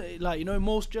 Even like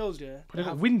most jails, But they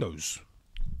got windows.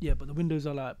 Yeah, but the windows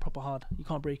are like proper hard. You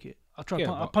can't break it.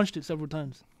 I punched it several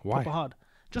times. Why? Proper hard,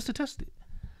 just to test it.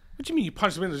 What do you mean you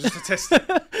punched the window just to test it?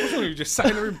 What's wrong? You just sat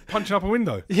in the room punching up a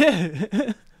window.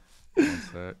 Yeah.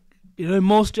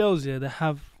 Most jails, they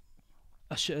have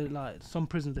like some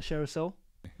prisons they share a cell.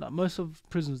 Like most of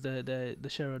prisons, they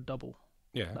share a double.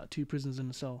 Yeah. Like 2 prisoners in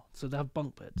a cell, so they have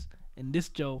bunk beds. In this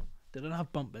jail, they don't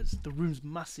have bunk beds. The room's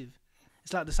massive.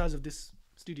 It's like the size of this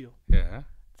studio. Yeah.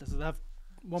 So they have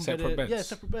one separate bed. beds. Yeah,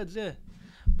 separate beds. Yeah.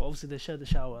 But obviously they share the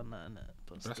shower and that.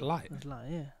 But That's light. That's light.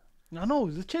 Yeah. I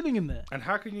know. There's chilling in there. And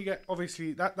how can you get?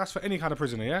 Obviously, that's for any kind of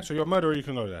prisoner. Yeah. So you're a murderer, you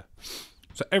can go there.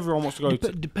 So everyone wants to go.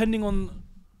 Depending on,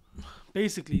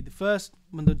 basically,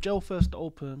 when the jail first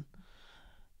open,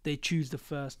 they choose the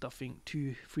first, I think,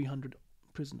 200-300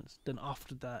 prisoners. Then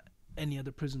after that, any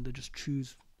other prison, they just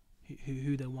choose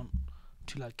who they want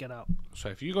to like get out. So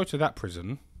if you go to that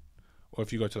prison, or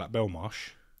if you go to like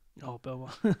Belmarsh. Oh,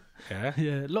 Belmarsh. Yeah.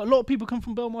 Yeah. A lot of people come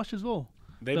from Belmarsh as well.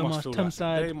 They must feel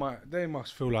like they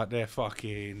must feel like they're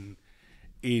fucking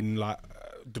in like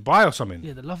Dubai or something.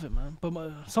 Yeah, they love it, man. But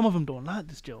some of them don't like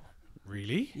this jail.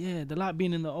 Really? Yeah, they like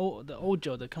being in the old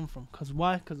jail they come from. Cause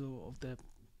why? Because of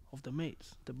the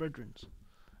mates, the brethrens,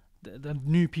 the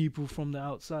new people from the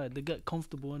outside. They get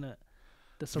comfortable in it.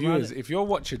 Viewers, if you're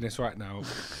watching this right now,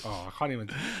 I can't even.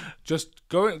 Just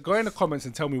go in the comments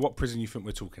and tell me what prison you think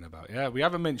we're talking about. Yeah, we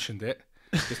haven't mentioned it.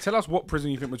 Just tell us what prison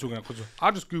you think we're talking about. Cause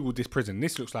I just googled this prison.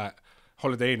 This looks like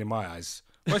Holiday Inn in my eyes.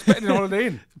 What's better than Holiday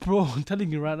Inn? Bro, I'm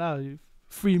telling you right now,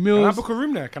 free Can meals. I book a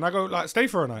room there? Can I go like stay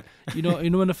for a night? You know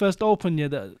when they first opened,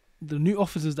 the new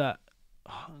officers that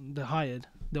they hired,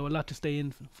 they were allowed to stay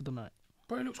in for the night.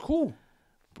 Bro, it looks cool.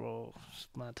 Bro, it's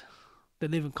mad. They're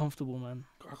living comfortable, man.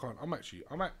 I can't.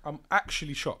 I'm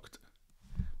actually shocked.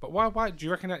 But why do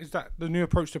you reckon that is the new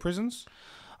approach to prisons?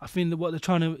 I think that what they're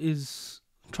trying to do is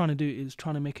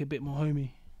trying to make it a bit more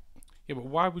homey. Yeah, but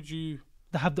why would you?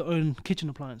 They have their own kitchen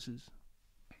appliances.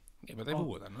 Yeah, but they've all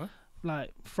got that, no?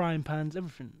 Like frying pans,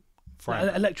 everything. Frying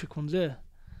like electric ones, yeah.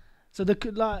 So they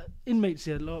could like inmates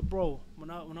here, like bro.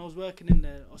 When I was working in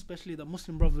there, especially the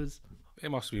Muslim brothers. They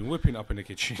must have been whipping up in the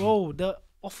kitchen. Bro, they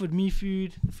offered me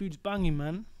food. The food's banging,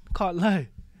 man. Can't lie.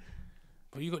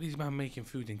 But you got these men making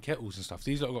food in kettles and stuff.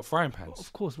 These lot got frying pans.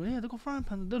 Of course, man. Yeah, they got frying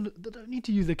pans. They don't need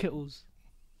to use their kettles.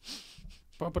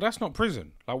 But that's not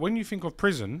prison. Like when you think of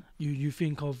prison, you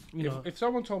think of know. If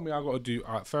someone told me I got to do,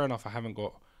 alright, fair enough. I haven't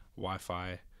got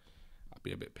Wi-Fi. I'd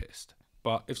be a bit pissed.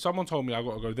 But if someone told me I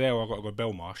got to go there or I got to go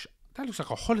Belmarsh, that looks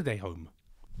like a holiday home.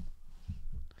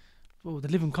 Oh,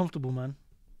 they're living comfortable, man.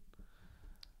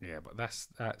 Yeah, but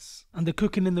that's. And they're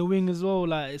cooking in the wing as well.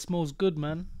 Like it smells good,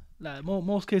 man. Like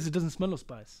most cases, it doesn't smell of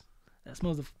spice. It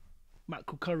smells of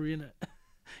mackerel curry in it.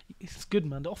 It's good,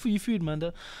 man. They offer you food, man.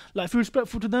 Like if you're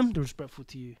respectful to them, they're respectful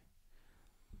to you.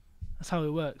 That's how it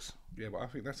works. Yeah, but I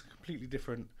think that's a completely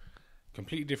different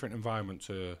environment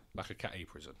to like a Cat A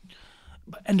prison.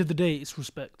 But end of the day, it's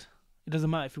respect. It doesn't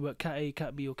matter if you work Cat A,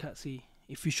 Cat B, or Cat C.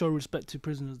 If you show respect to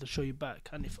prisoners, they'll show you back.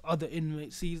 And if other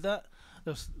inmates sees that,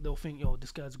 they'll think, yo,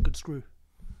 this guy's a good screw.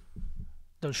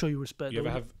 They'll show you respect.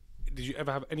 Did you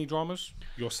ever have any dramas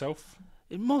yourself?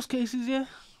 In most cases, yeah.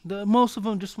 Most of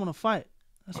them just want to fight.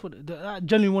 That's what they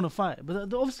generally want to fight. But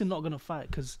they're obviously not going to fight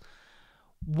because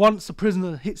once a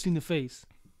prisoner hits you in the face,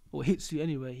 or hits you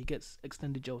anyway, he gets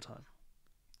extended jail time.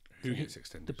 Who gets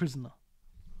extended? The prisoner.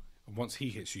 And once he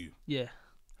hits you? Yeah.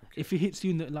 Okay. If he hits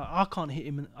you, I can't hit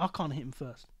him. I can't hit him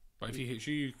first. But if he hits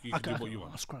you, you can do what you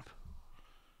want. I'll scrap.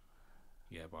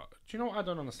 Yeah, but do you know what I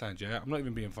don't understand? Yeah, I'm not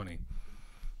even being funny.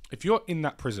 If you're in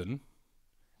that prison,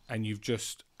 and you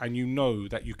know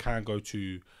that you can go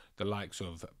to the likes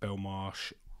of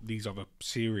Belmarsh, these other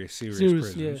serious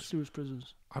prisons. Yeah, serious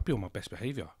prisons. I'd be on my best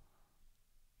behaviour.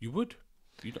 You would.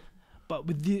 You don't. But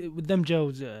with them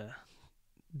jails,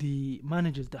 the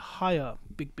managers, they hire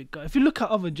big guys. If you look at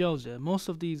other jails, most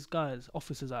of these guys,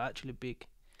 officers, are actually big.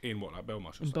 In what, like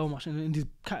Belmarsh? In Belmarsh, in these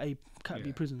Cat A, Cat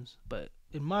B prisons. But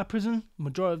in my prison,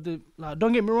 majority of the, like,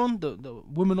 don't get me wrong, the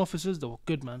women officers, they were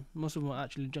good, man. Most of them were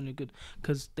actually generally good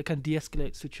because they can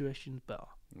de-escalate situations better.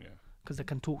 Yeah. Because they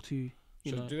can talk to you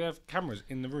So know. do they have cameras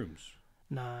in the rooms?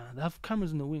 Nah, they have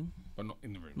cameras in the wing, But not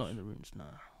in the rooms? not in the rooms. Nah.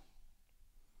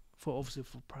 For obviously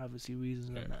for privacy reasons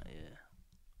and that. Yeah.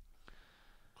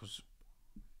 Because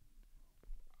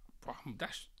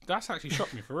that's actually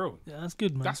shocked me for real. Yeah, that's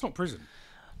good, man. That's not prison.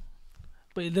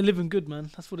 But they're living good, man.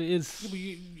 That's what it is. Yeah, but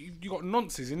you got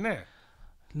nonces in there.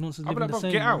 Nonsense I'll be living like, the bro,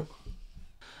 same, get man. out.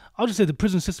 I'll just say the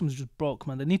prison system is just broke,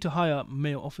 man. They need to hire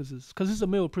male officers because it's a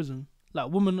male prison. Like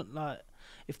women, like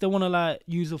if they want to like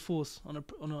use a force on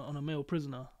a male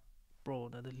prisoner, bro,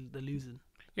 they're losing.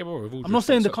 Yeah, bro. I'm not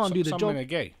saying they can't do the some job. men are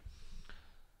gay.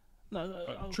 No,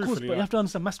 of course, truthfully, but you have to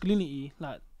understand masculinity.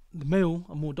 Like the male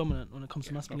are more dominant when it comes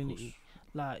to Yeah, of masculinity. course.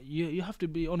 Like you have to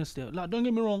be honest there. Like don't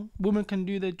get me wrong, women can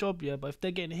do their job, yeah, but if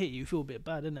they're getting hit, you feel a bit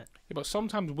bad, innit? Yeah, but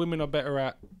sometimes women are better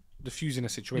at diffusing a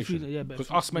situation. Yeah, but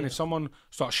Because us men, if someone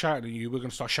starts shouting at you, we're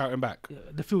gonna start shouting back. yeah,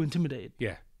 they feel intimidated.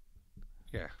 Yeah.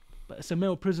 Yeah. But it's a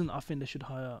male prison. I think they should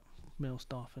hire male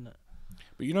staff, innit?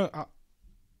 But you know,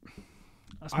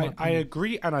 That's my I opinion.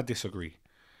 agree and I disagree.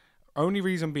 Only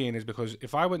reason being is because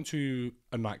if I went to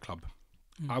a nightclub,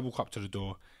 I walk up to the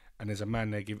door and there's a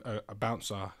man there, give a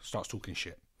bouncer starts talking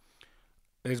shit.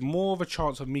 There's more of a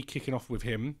chance of me kicking off with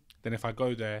him than if I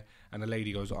go there and the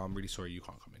lady goes, "Oh, I'm really sorry, you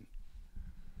can't come in."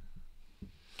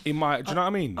 Do you know what I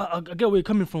mean? I get where you're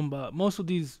coming from, but most of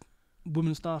these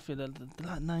women staff here, they're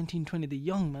like 19, 20, they're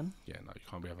young, man. Yeah, no, you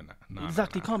can't be having that. No,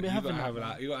 Exactly, can't be you having gotta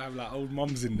that, have you gotta have like old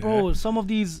mums in there. Bro, some of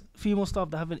these female staff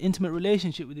that have an intimate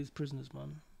relationship with these prisoners,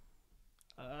 man.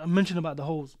 I mentioned about the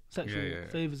whole sexual Yeah.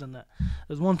 favors and that.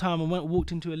 There's one time I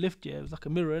walked into a lift, yeah, it was like a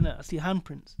mirror, innit? I see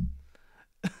handprints.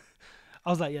 I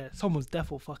was like, yeah, someone's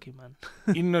deaf or fucking, man.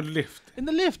 In the lift. In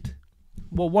the lift.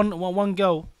 Well, one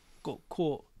girl got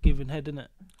caught giving head, innit?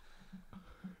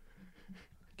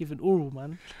 Giving oral,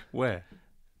 man. Where?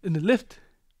 In the lift.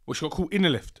 Well, she got caught in the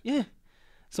lift. Yeah.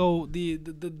 So the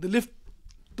lift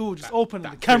door just opened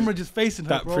and the camera just facing her,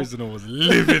 That bro. prisoner was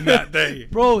living that day.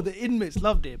 Bro, the inmates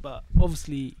loved it, but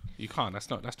obviously You can't. That's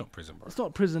not prison, bro. it's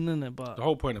not prison, innit? But The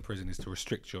whole point of prison is to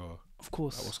restrict your of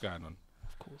course, what's going on.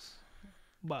 of course.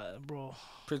 But bro,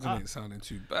 Prison ain't sounding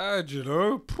too bad, you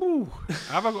know. Pooh.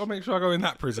 Have I got to make sure I go in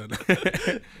that prison?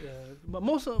 yeah. But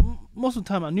most of the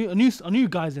time, I knew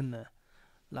guys in there.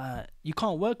 Like you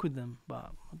can't work with them,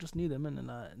 but I just knew them, and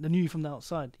like they knew you from the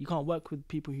outside. You can't work with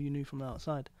people who you knew from the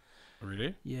outside.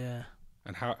 Really? Yeah.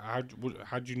 And how do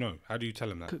you know? How do you tell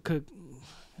them that?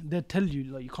 They'll tell you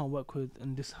like you can't work with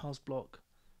in this house block,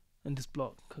 in this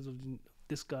block because of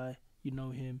this guy. You know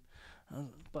him,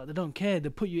 but they don't care. They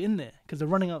put you in there because they're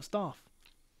running out of staff.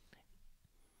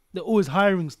 They're always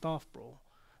hiring staff, bro.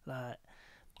 Like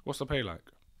What's the pay like?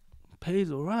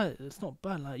 pays alright. It's not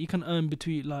bad. Like you can earn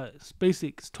between like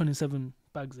basics 27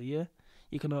 bags a year.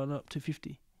 You can earn up to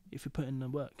 50 if you put in the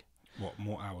work. What,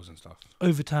 more hours and stuff?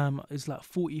 Overtime is like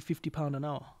 40-50 pound an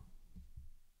hour.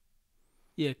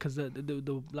 Yeah, because they're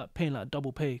like paying like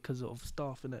double pay because of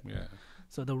staff, innit? Yeah.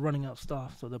 So they're running out of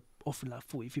staff, so they're offering like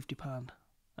 40-50 pound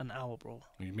an hour, bro.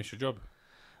 You miss your job.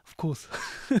 Of course.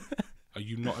 Are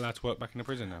you not allowed to work back in the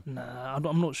prison now? Nah,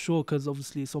 I'm not sure because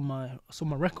obviously it's on my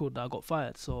record that I got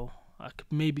fired, so I could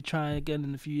maybe try again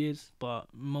in a few years, but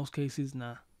in most cases,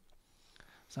 nah.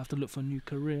 So I have to look for a new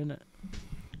career, innit?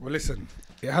 Well, listen,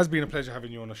 it has been a pleasure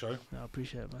having you on the show. I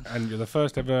appreciate it, man. And you're the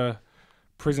first ever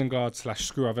prison guard /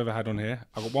 screw I've ever had on here.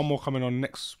 I've got one more coming on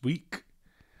next week.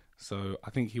 So I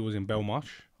think he was in Belmarsh.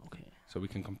 Okay. So we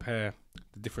can compare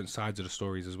the different sides of the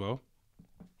stories as well.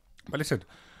 But listen,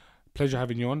 pleasure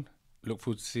having you on. Look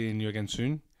forward to seeing you again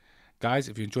soon. Guys,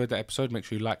 if you enjoyed that episode, make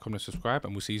sure you like, comment, and subscribe,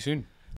 and we'll see you soon.